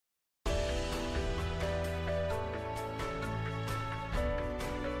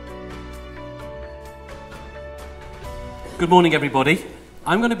Good morning, everybody.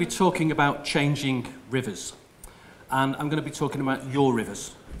 I'm going to be talking about changing rivers. And I'm going to be talking about your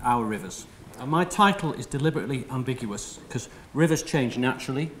rivers, our rivers. And my title is deliberately ambiguous because rivers change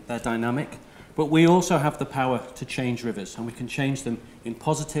naturally, they're dynamic, but we also have the power to change rivers, and we can change them in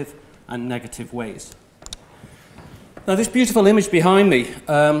positive and negative ways. Now, this beautiful image behind me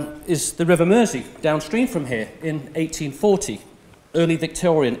is the River Mersey, downstream from here in 1840, early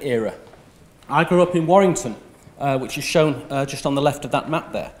Victorian era. I grew up in Warrington, which is shown just on the left of that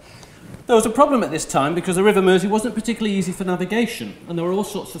map there. There was a problem at this time because the River Mersey wasn't particularly easy for navigation, and there were all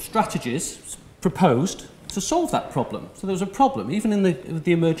sorts of strategies proposed to solve that problem. So there was a problem. Even in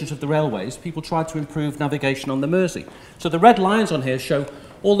the emergence of the railways, people tried to improve navigation on the Mersey. So the red lines on here show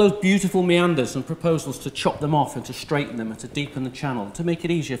all those beautiful meanders and proposals to chop them off and to straighten them and to deepen the channel, to make it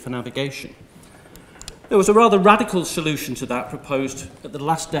easier for navigation. There was a rather radical solution to that proposed at the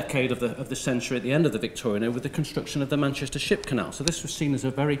last decade of the century, at the end of the Victorian era, with the construction of the Manchester Ship Canal. So this was seen as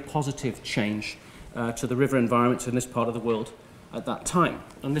a very positive change to the river environments in this part of the world at that time.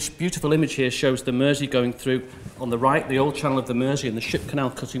 And this beautiful image here shows the Mersey going through, on the right, the old channel of the Mersey, and the Ship Canal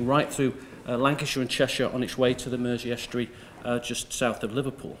cutting right through Lancashire and Cheshire on its way to the Mersey estuary just south of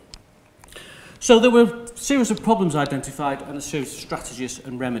Liverpool. So there were a series of problems identified and a series of strategies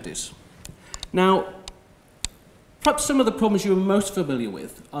and remedies. Now, perhaps some of the problems you are most familiar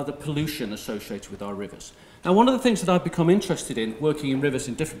with are the pollution associated with our rivers. Now, one of the things that I've become interested in working in rivers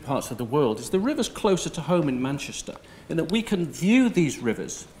in different parts of the world is the rivers closer to home in Manchester, in that we can view these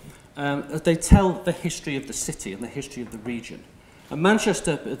rivers as they tell the history of the city and the history of the region. And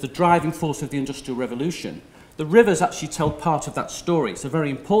Manchester, the driving force of the Industrial Revolution, the rivers actually tell part of that story. It's a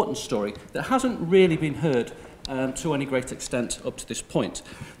very important story that hasn't really been heard to any great extent up to this point.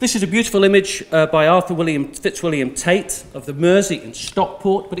 This is a beautiful image by Arthur Fitzwilliam Tate of the Mersey in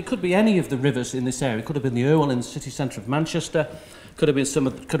Stockport, but it could be any of the rivers in this area. It could have been the Irwell in the city centre of Manchester, could have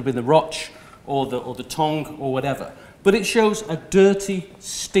been the Roch or the Tong or whatever. But it shows a dirty,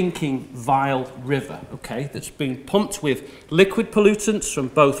 stinking, vile river, okay, that's been pumped with liquid pollutants from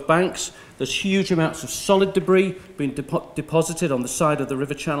both banks. There's huge amounts of solid debris being deposited on the side of the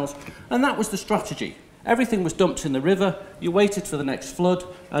river channels, and that was the strategy. Everything was dumped in the river, you waited for the next flood,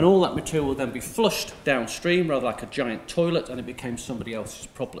 and all that material would then be flushed downstream, rather like a giant toilet, and it became somebody else's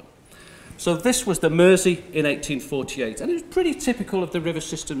problem. So this was the Mersey in 1848, and it was pretty typical of the river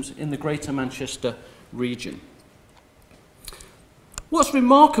systems in the Greater Manchester region. What's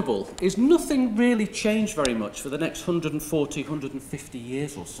remarkable is nothing really changed very much for the next 140, 150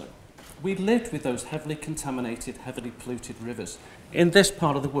 years or so. We lived with those heavily contaminated, heavily polluted rivers in this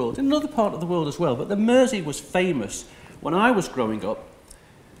part of the world, in another part of the world as well. But the Mersey was famous when I was growing up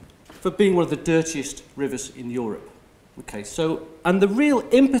for being one of the dirtiest rivers in Europe. Okay, so, and the real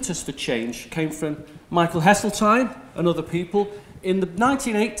impetus for change came from Michael Heseltine and other people in the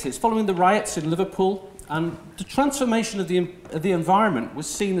 1980s, following the riots in Liverpool, and the transformation of the environment was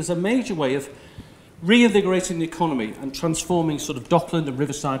seen as a major way of reinvigorating the economy and transforming sort of dockland and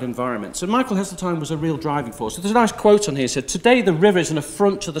riverside environments. And Michael Heseltine was a real driving force. So there's a nice quote on here. It said, "Today the river is an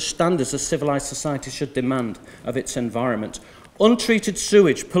affront to the standards a civilized society should demand of its environment. Untreated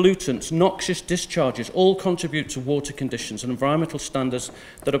sewage, pollutants, noxious discharges all contribute to water conditions and environmental standards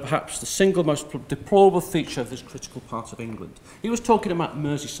that are perhaps the single most deplorable feature of this critical part of England." He was talking about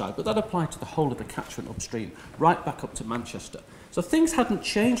Merseyside, but that applied to the whole of the catchment upstream, right back up to Manchester. So things hadn't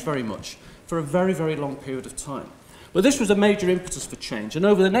changed very much for a very, very long period of time. But this was a major impetus for change, and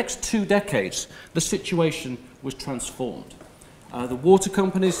over the next 2 decades, the situation was transformed. The water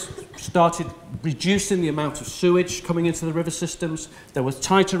companies started reducing the amount of sewage coming into the river systems. There were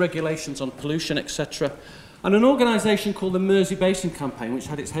tighter regulations on pollution, etc. And an organisation called the Mersey Basin Campaign, which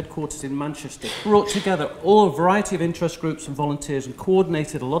had its headquarters in Manchester, brought together a variety of interest groups and volunteers and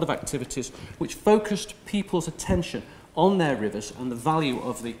coordinated a lot of activities which focused people's attention on their rivers and the value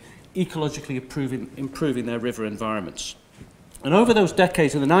of the ecologically improving their river environments. And over those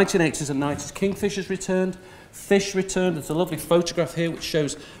decades, in the 1980s and 90s, kingfishers returned, fish returned. There's a lovely photograph here which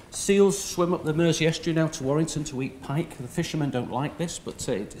shows seals swim up the Mersey estuary now to Warrington to eat pike. The fishermen don't like this, but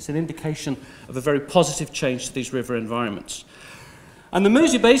it's an indication of a very positive change to these river environments. And the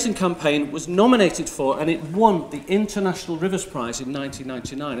Mersey Basin Campaign was nominated for, and it won the International Rivers Prize in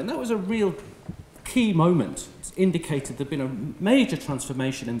 1999, and that was a real key moment. It's indicated there'd been a major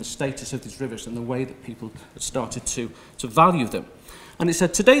transformation in the status of these rivers and the way that people had started to value them. And it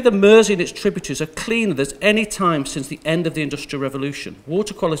said, "Today the Mersey and its tributaries are cleaner than any time since the end of the Industrial Revolution.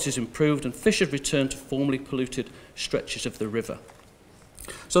 Water quality has improved and fish have returned to formerly polluted stretches of the river."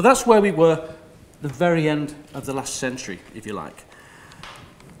 So that's where we were, the very end of the last century, if you like.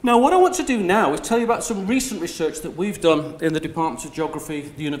 Now, what I want to do now is tell you about some recent research that we've done in the Department of Geography,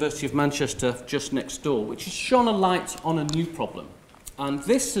 the University of Manchester, just next door, which has shone a light on a new problem. And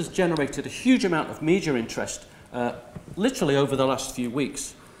this has generated a huge amount of media interest, literally over the last few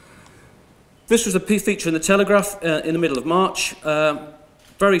weeks. This was a feature in the Telegraph in the middle of March.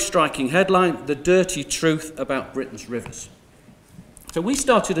 Very striking headline, "The Dirty Truth About Britain's Rivers." So we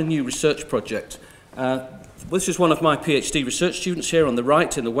started a new research project. This is one of my PhD research students here on the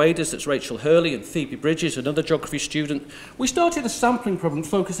right in the waders. That's Rachel Hurley and Phoebe Bridges, another geography student. We started a sampling problem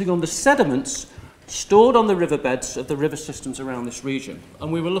focusing on the sediments stored on the riverbeds of the river systems around this region.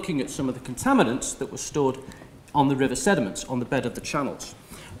 And we were looking at some of the contaminants that were stored on the river sediments, on the bed of the channels.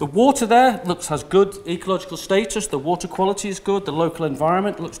 The water there has good ecological status, the water quality is good, the local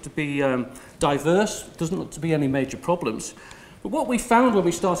environment looks to be diverse, doesn't look to be any major problems. But what we found when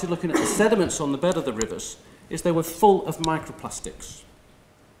we started looking at the sediments on the bed of the rivers is they were full of microplastics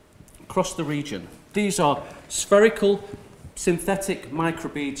across the region. These are spherical, synthetic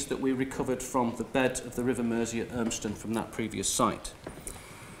microbeads that we recovered from the bed of the River Mersey at Urmston from that previous site.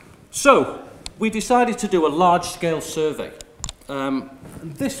 So, we decided to do a large-scale survey.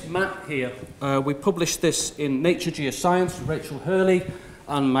 This map here, we published this in Nature Geoscience with Rachel Hurley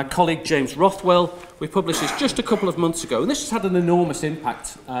and my colleague James Rothwell. We published this just a couple of months ago, and this has had an enormous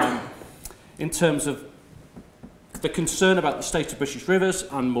impact in terms of the concern about the state of British rivers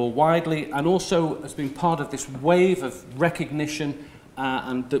and more widely, and also has been part of this wave of recognition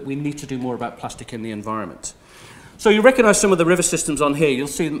and that we need to do more about plastic in the environment. So you recognise some of the river systems on here. You'll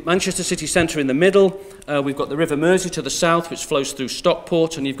see Manchester city centre in the middle. We've got the River Mersey to the south, which flows through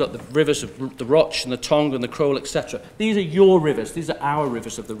Stockport, and you've got the rivers of the Roch and the Tong and the Crowle, etc. These are your rivers. These are our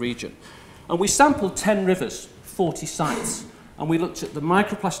rivers of the region. And we sampled 10 rivers, 40 sites, and we looked at the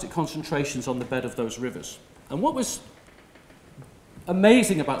microplastic concentrations on the bed of those rivers. And what was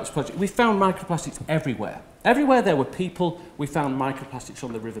amazing about this project, we found microplastics everywhere. Everywhere there were people, we found microplastics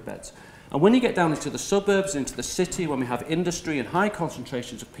on the riverbeds. And when you get down into the suburbs, into the city, when we have industry and high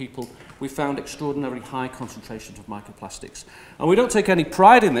concentrations of people, we found extraordinarily high concentrations of microplastics. And we don't take any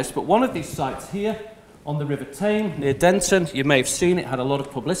pride in this, but one of these sites here on the River Tame, near Denton, you may have seen it, had a lot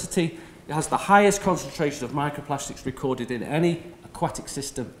of publicity. It has the highest concentration of microplastics recorded in any aquatic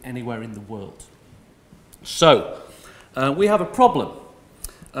system anywhere in the world. So, we have a problem.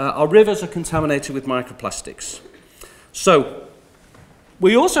 Our rivers are contaminated with microplastics. So,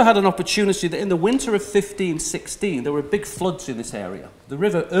 we also had an opportunity that in the winter of 15-16, there were big floods in this area. The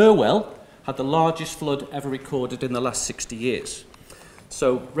River Irwell had the largest flood ever recorded in the last 60 years.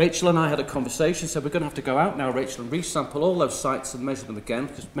 So Rachel and I had a conversation, said we're going to have to go out now, Rachel, and resample all those sites and measure them again,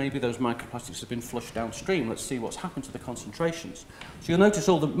 because maybe those microplastics have been flushed downstream. Let's see what's happened to the concentrations. So you'll notice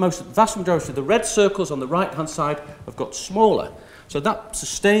the vast majority of the red circles on the right-hand side have got smaller. So that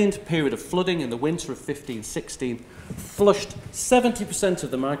sustained period of flooding in the winter of 15-16 flushed 70%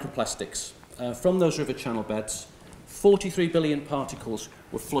 of the microplastics from those river channel beds. 43 billion particles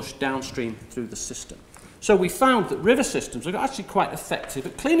were flushed downstream through the system. So we found that river systems are actually quite effective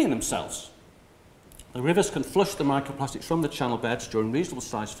at cleaning themselves. The rivers can flush the microplastics from the channel beds during reasonable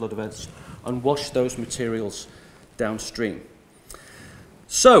sized flood events and wash those materials downstream.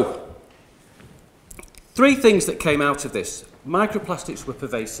 So, 3 things that came out of this. Microplastics were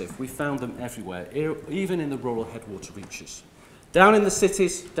pervasive. We found them everywhere, even in the rural headwater reaches. Down in the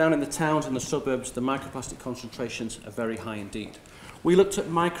cities, down in the towns and the suburbs, the microplastic concentrations are very high indeed. We looked at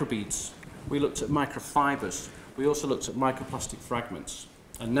microbeads. We looked at microfibers. We also looked at microplastic fragments.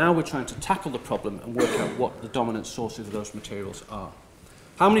 And now we're trying to tackle the problem and work out what the dominant sources of those materials are.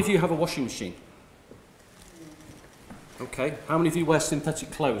 How many of you have a washing machine? Okay. How many of you wear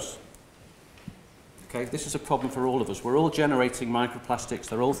synthetic clothes? Okay. This is a problem for all of us. We're all generating microplastics.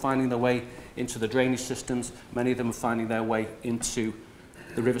 They're all finding their way into the drainage systems. Many of them are finding their way into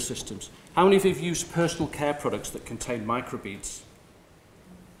the river systems. How many of you have used personal care products that contain microbeads?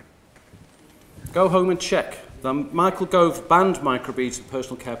 Go home and check. Michael Gove banned microbeads in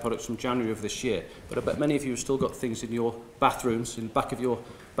personal care products from January of this year, but I bet many of you have still got things in your bathrooms, in the back of your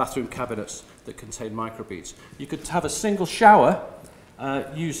bathroom cabinets that contain microbeads. You could have a single shower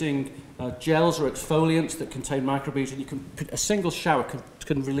using gels or exfoliants that contain microbeads, and a single shower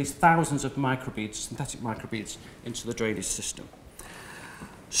can release thousands of microbeads, synthetic microbeads, into the drainage system.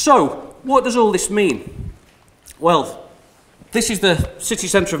 So, what does all this mean? Well, this is the city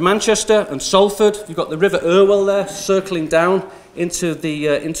centre of Manchester and Salford. You've got the River Irwell there, circling down into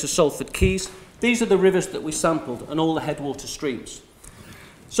Salford Quays. These are the rivers that we sampled and all the headwater streams.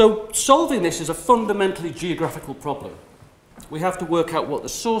 So solving this is a fundamentally geographical problem. We have to work out what the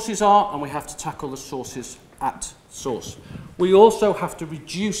sources are, and we have to tackle the sources at source. we also have to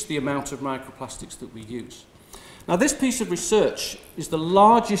reduce the amount of microplastics that we use. Now, this piece of research is the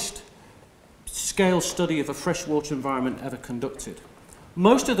largest scale study of a freshwater environment ever conducted.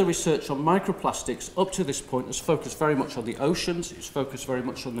 Most of the research on microplastics up to this point has focused very much on the oceans, it's focused very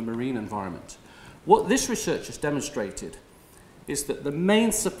much on the marine environment. What this research has demonstrated is that the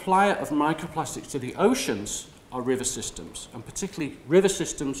main supplier of microplastics to the oceans are river systems, and particularly river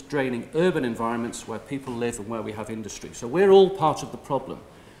systems draining urban environments where people live and where we have industry. So we're all part of the problem.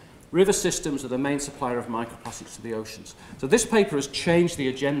 River systems are the main supplier of microplastics to the oceans. So this paper has changed the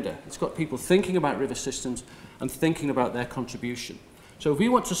agenda. It's got people thinking about river systems and thinking about their contribution. So if we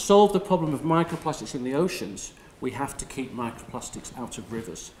want to solve the problem of microplastics in the oceans, we have to keep microplastics out of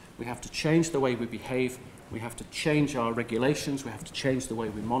rivers. We have to change the way we behave, we have to change our regulations, we have to change the way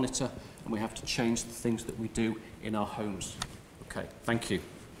we monitor, and we have to change the things that we do in our homes. Okay, thank you.